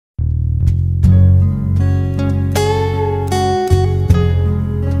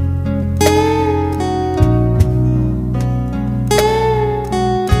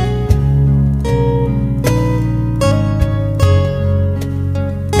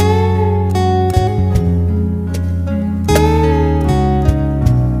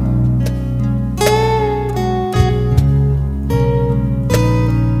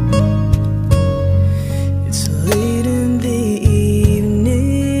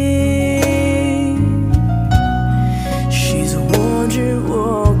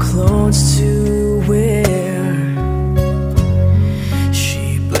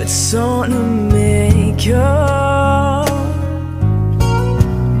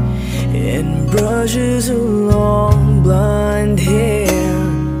brushes her long blonde hair.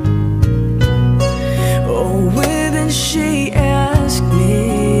 Oh, when she asked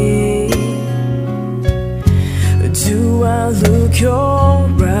me, do I look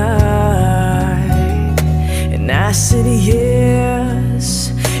alright? And I said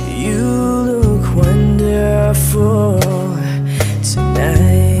yes, you look wonderful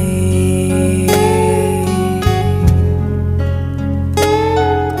tonight.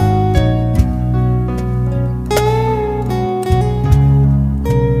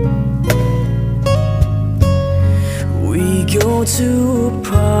 We go to a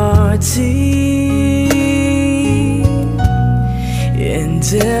party and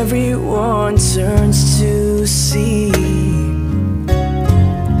everyone turns to see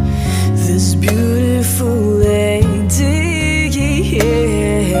this beautiful lady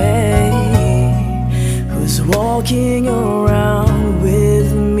who's walking around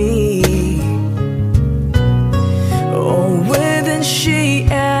with me. Oh, when then she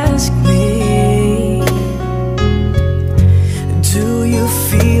asked me, do you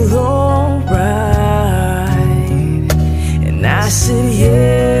feel alright? And I said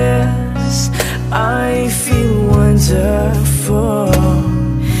yes, I feel wonderful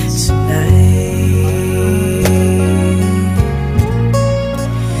tonight.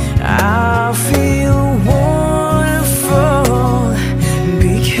 I feel wonderful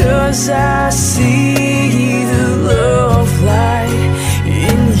because I see the love light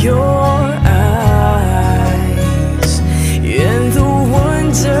in your eyes, and the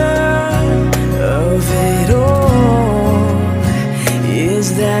wonder of it all is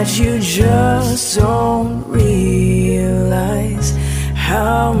that you just don't realize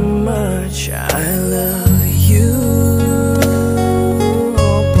how much I love you.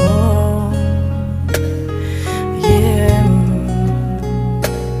 Yeah.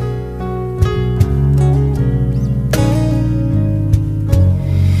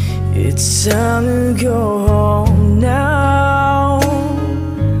 It's time to go home now.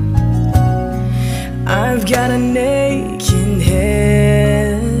 I've got an aching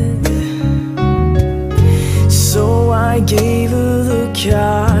head, so I gave her the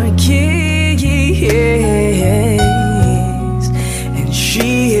car keys, and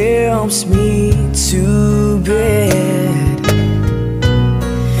she helps me to bed.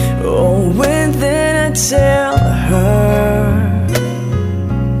 Oh, when then I tell her,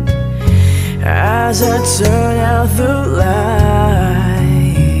 as I turn out the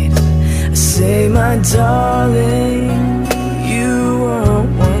light, I say, my darling, you are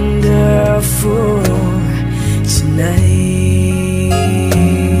wonderful tonight.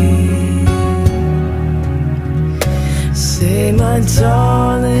 Say, my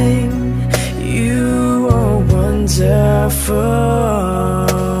darling, you are wonderful.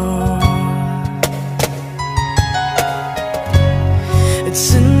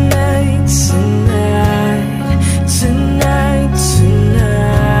 Tonight, tonight, tonight,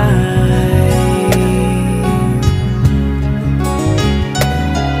 tonight,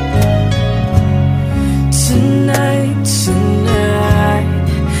 tonight,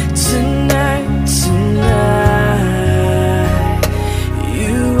 tonight, tonight,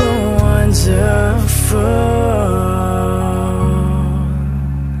 you are wonderful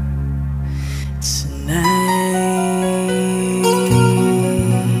tonight.